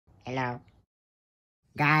Hello.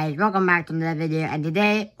 Guys, welcome back to another video. And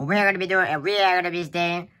today, what we're going to be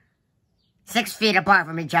staying 6 feet apart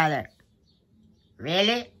from each other.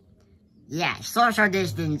 Really? Yeah, social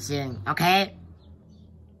distancing, okay?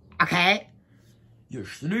 Okay?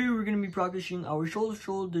 Yes, today we're going to be practicing our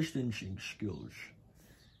social distancing skills.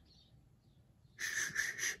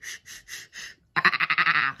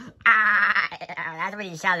 That's what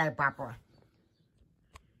you sound like, Papa.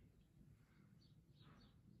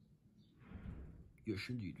 Yes,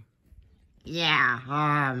 indeed. Yeah,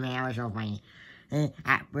 oh man, that was so funny.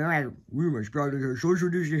 We must practice our social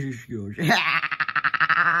distancing skills.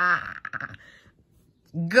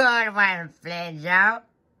 Good one, Flinjo.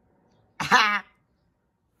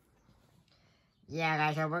 Yeah,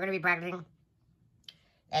 guys, so we're going to be practicing.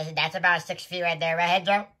 That's about 6 feet right there, right,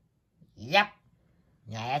 Joe? Yep.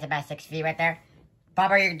 Yeah, that's about 6 feet right there.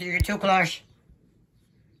 Papa, you're too close.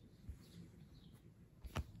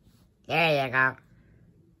 There you go.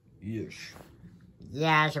 Yes.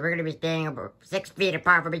 Yeah, so we're going to be staying about 6 feet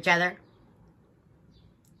apart from each other.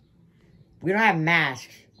 We don't have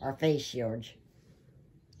masks or face shields.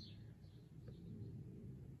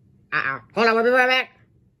 Hold on, we'll be right back.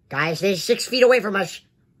 Guys, stay 6 feet away from us.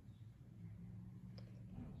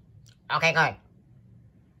 Okay, good.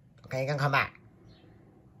 Okay, you can come back.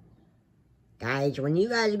 Guys, when you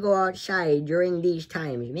guys go outside during these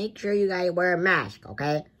times, make sure you guys wear a mask,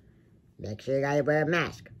 okay? Make sure you guys wear a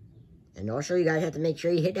mask. And also, you guys have to make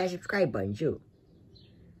sure you hit that subscribe button, too.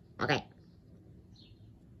 Okay.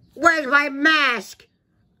 Where's my mask?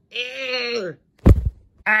 Alright,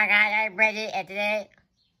 guys, I'm ready, and today...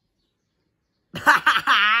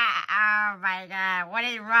 Oh, my God. What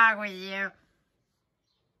is wrong with you?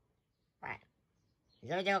 What?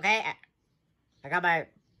 Is everything okay? I got my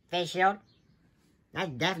face shield. That's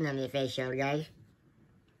definitely a face shield, guys.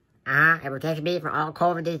 It protects me from all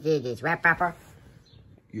COVID diseases. Right, Papa?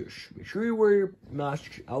 Yes, make sure you wear your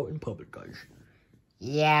masks out in public, guys.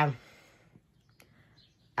 Yeah.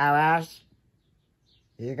 Or else,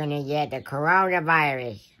 you're gonna get the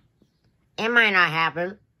coronavirus. It might not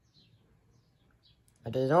happen.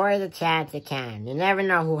 But there's always a chance it can. You never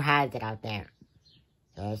know who has it out there.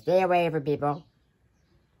 So stay away from people.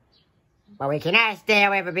 But we cannot stay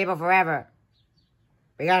away from people forever.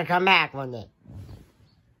 We gotta come back one day.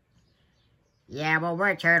 Yeah, well,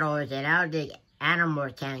 we're turtles, and I don't think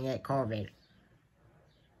animals can get COVID.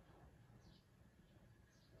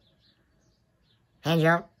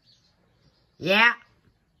 Angel? Yeah?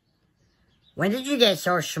 When did you get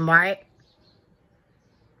so smart?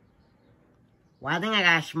 Well, I think I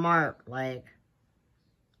got smart, like...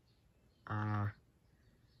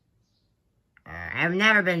 I've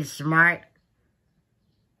never been smart.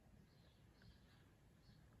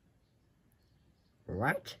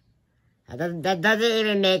 What? That doesn't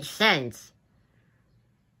even make sense.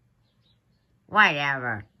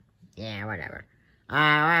 Whatever. Yeah, whatever.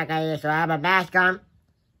 Alright, guys, so I have a mask on.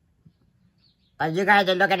 But you guys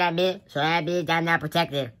are looking at me, so that means I'm not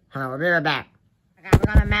protected. We'll be right back. Okay, we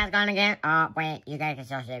got my mask on again. Oh, wait, you guys can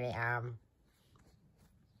still see me.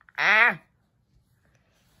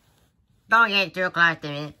 Don't get too close to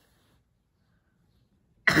me.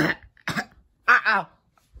 Uh-oh.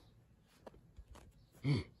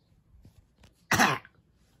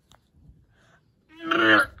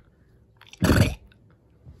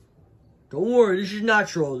 Don't worry, this is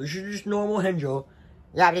natural. This is just normal Henjo.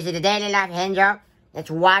 Yeah, this is the daily life Henjo. Let's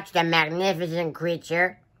watch the magnificent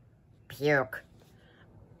creature puke.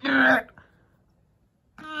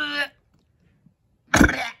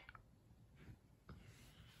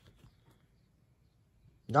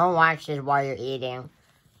 Don't watch this while you're eating.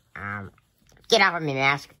 Get off of me,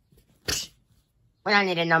 mask. We don't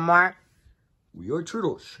need it no more. We are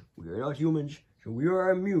turtles. We are not humans, so we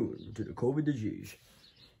are immune to the COVID disease.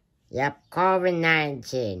 Yep,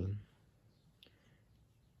 COVID-19.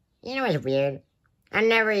 You know what's weird? I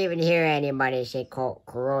never even hear anybody say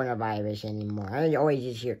coronavirus anymore. I always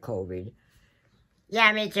just hear COVID.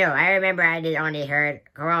 Yeah, me too. I remember I just only heard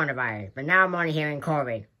coronavirus, but now I'm only hearing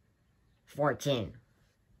COVID. 14.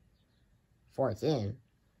 14?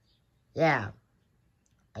 Yeah.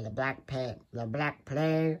 Like the Black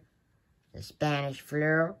Plague, the Spanish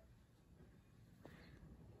flu.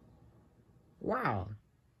 Wow.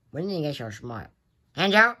 When did you get so smart?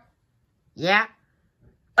 Angel? Yeah?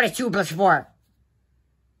 What is 2 plus 4?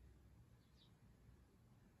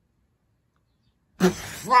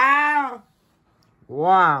 Wow!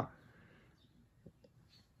 Wow.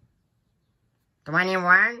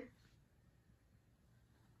 21?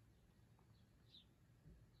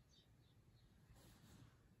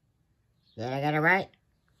 Did I get it right?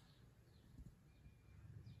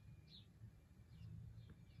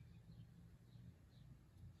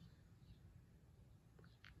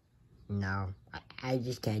 No, I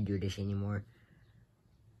just can't do this anymore.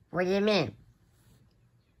 What do you mean?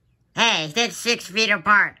 Hey, sit 6 feet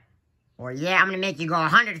apart. Or yeah, I'm gonna make you go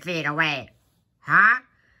 100 feet away. Huh?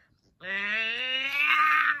 There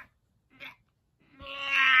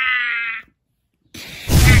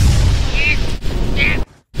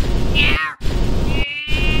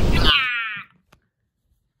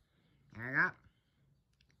we go.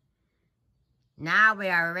 Now we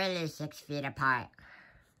are really 6 feet apart.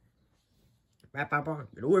 Right, Papa?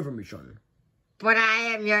 Get away from me, son. But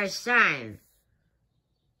I am your son.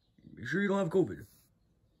 Make sure you don't have COVID.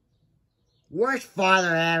 Worst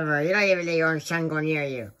father ever. You don't even let your own son go near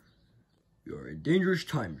you. You're in dangerous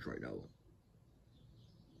times right now.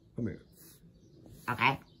 Come here.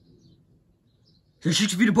 Okay. Stay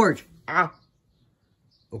 6 feet apart. Oh.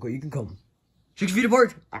 Okay, you can come. 6 feet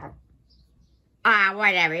apart. Oh.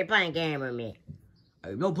 Whatever. You're playing a game with me.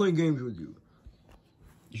 I'm not playing games with you.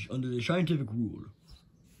 It's under the scientific rule.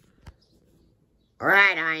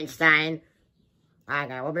 Alright, Einstein.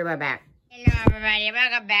 Okay, we'll be right back. Hello, everybody.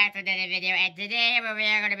 Welcome back to another video. And today, what we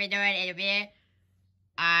are going to be doing is we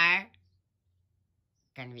are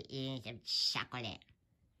going to be eating some chocolate.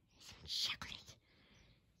 Some chocolate.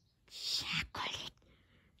 Chocolate.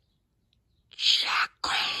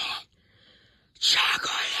 Chocolate.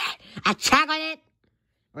 Chocolate. A chocolate.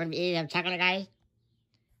 We're going to be eating some chocolate, guys.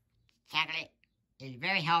 Chocolate is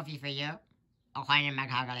very healthy for you, according to my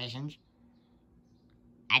calculations.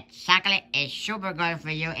 And chocolate is super good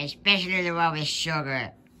for you, especially the one with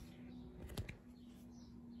sugar.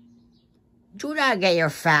 Do not get your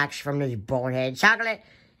facts from this bonehead. Chocolate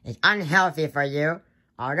is unhealthy for you.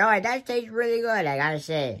 Although it does taste really good, I gotta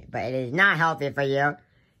say. But it is not healthy for you.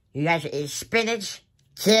 You guys should eat spinach.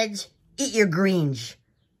 Kids, eat your greens.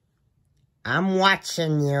 I'm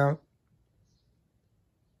watching you.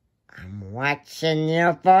 I'm watching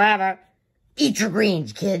you forever. Eat your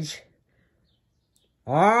greens, kids.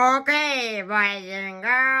 Okay, boys and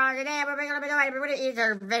girls, today what we're going to be doing, we're going to eat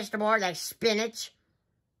our vegetables like spinach,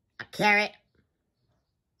 a carrot,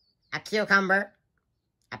 a cucumber,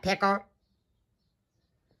 a pickle.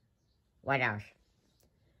 What else?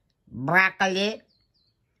 Broccoli.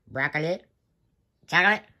 Broccoli.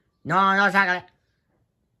 Chocolate? No, no chocolate.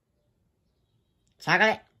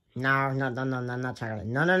 Chocolate? No, not chocolate.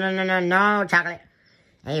 No chocolate.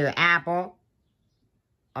 I need an apple,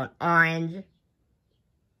 an orange,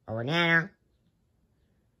 a banana,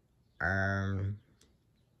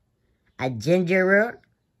 a ginger root.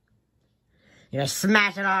 You're gonna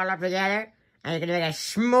smash it all up together, and you're gonna make a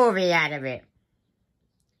smoothie out of it,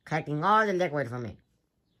 collecting all the liquid from it.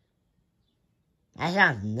 That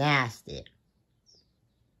sounds nasty.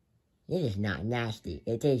 It is not nasty.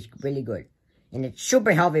 It tastes really good. And it's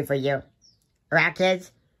super healthy for you. Right,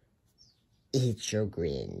 kids? Eat your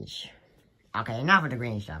greens. Okay, enough with the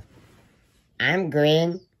green stuff. I'm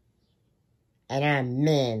green. And I'm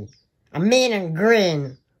mean. I'm mean and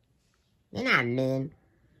green. You're not mean.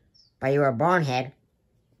 But you're a bonehead.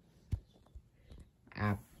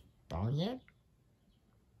 A bonehead?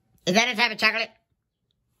 Is that a type of chocolate?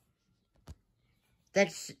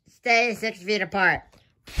 Stay 6 feet apart.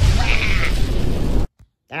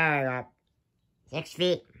 There we go. 6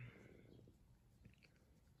 feet.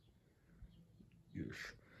 Yes.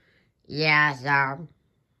 Yeah, so.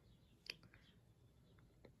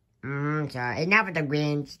 So enough of the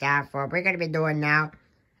green stuff. What we're gonna be doing now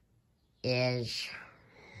is,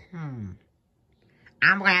 I'm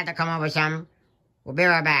gonna have to come up with something. We'll be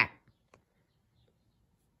right back.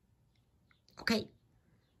 Okay.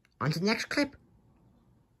 On to the next clip.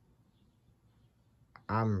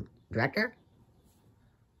 Director?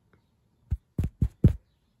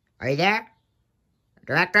 Are you there?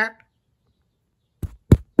 Director?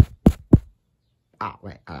 Oh,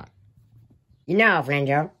 wait, You know,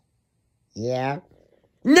 Friendo. Yeah?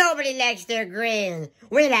 Nobody likes their greens.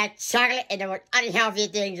 We like chocolate and the most unhealthy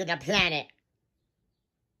things on the planet.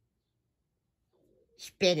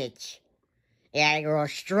 Spinach. You gotta grow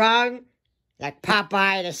strong like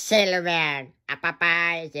Popeye the Sailor Man. A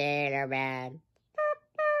Popeye the Sailor Man.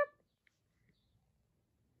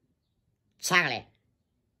 Chocolate.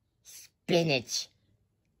 Spinach.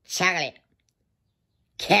 Chocolate.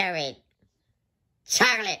 Carrot.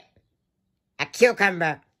 Chocolate. A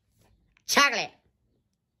cucumber. Chocolate.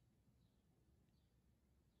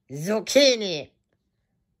 Zucchini.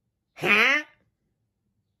 Huh?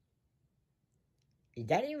 Is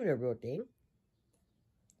that even a real thing?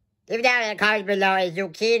 Leave down in the comments below, is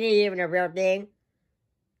zucchini even a real thing?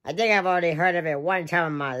 I think I've already heard of it one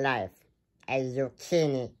time in my life. A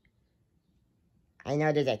zucchini. I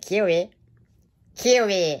know there's a kiwi.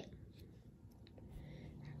 Kiwi.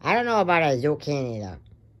 I don't know about a zucchini,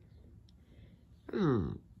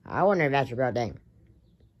 though. I wonder if that's a real thing.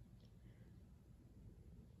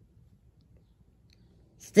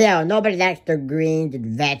 Still, nobody likes the greens and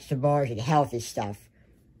vegetables and healthy stuff.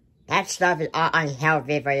 That stuff is all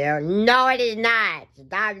unhealthy for you. No, it is not.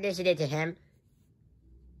 Stop listening to him.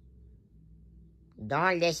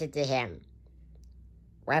 Don't listen to him.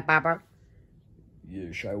 Right, Papa?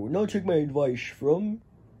 Yes, I will not take my advice from.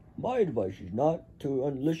 My advice is not to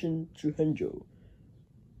listen to Henjo.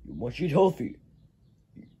 You must eat healthy.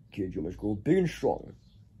 Kids, you must grow big and strong.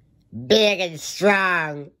 Big and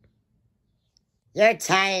strong. You're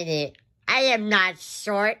tiny. I am not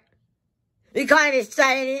short. You call me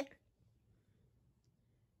tiny?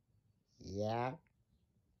 Yeah.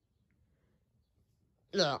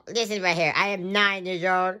 Look, listen right here. I am 9 years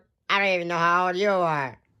old. I don't even know how old you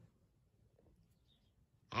are.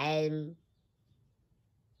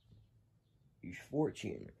 He's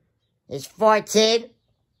 14. He's 14?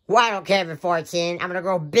 Well, I don't care if you're 14. I'm gonna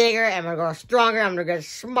grow bigger, I'm gonna grow stronger, I'm gonna get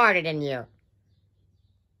smarter than you.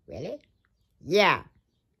 Really? Yeah.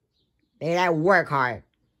 Because I work hard.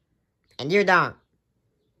 And you don't.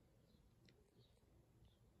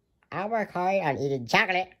 I work hard on eating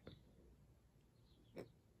chocolate.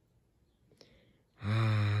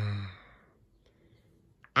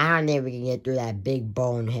 I don't think we can get through that big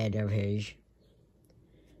bone head of his.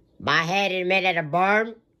 My head is made out of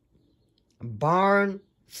bone,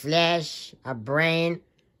 flesh, a brain,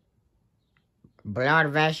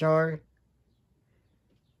 blood vessels,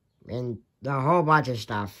 and a whole bunch of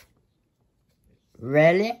stuff.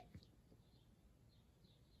 Really?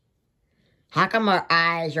 How come our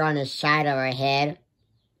eyes are on the side of our head?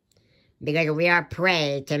 Because we are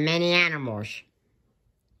prey to many animals.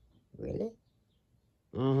 Really?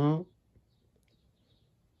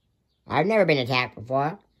 I've never been attacked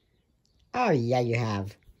before. Oh, yeah, you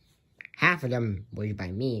have. Half of them was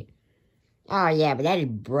by me. Oh, yeah, but that is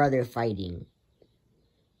brother fighting.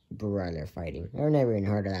 Brother fighting. I've never even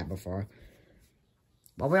heard of that before.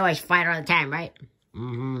 But we always fight all the time, right?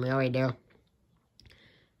 We always do.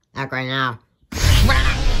 Like right now.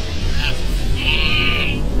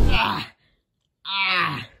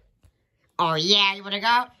 Oh, yeah, you wanna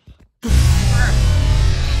go?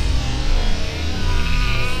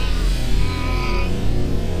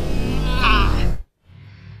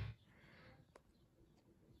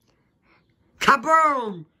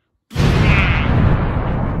 Kaboom!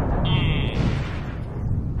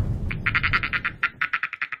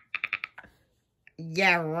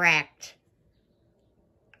 You're wrecked.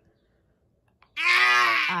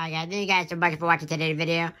 Alright guys, thank you guys so much for watching today's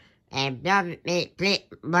video. And don't me, please,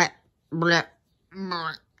 forget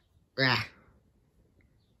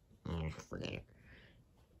it.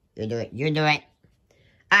 You do it, you do it.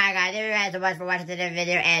 Alright guys, thank you guys so much for watching today's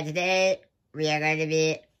video. And today, we are going to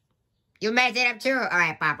be... You messed it up too?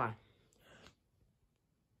 Alright, Papa.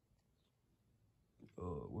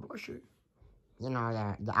 What do I say? You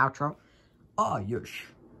know, the outro. Ah, yes.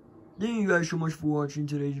 Thank you guys so much for watching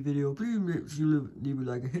today's video. Please make sure you leave a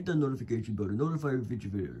like and hit that notification bell to notify you future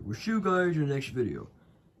videos. We'll see you guys in the next video.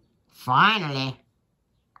 Finally.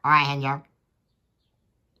 Alright, Henjo.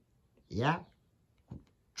 Yeah.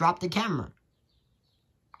 Drop the camera.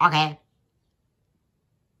 Okay.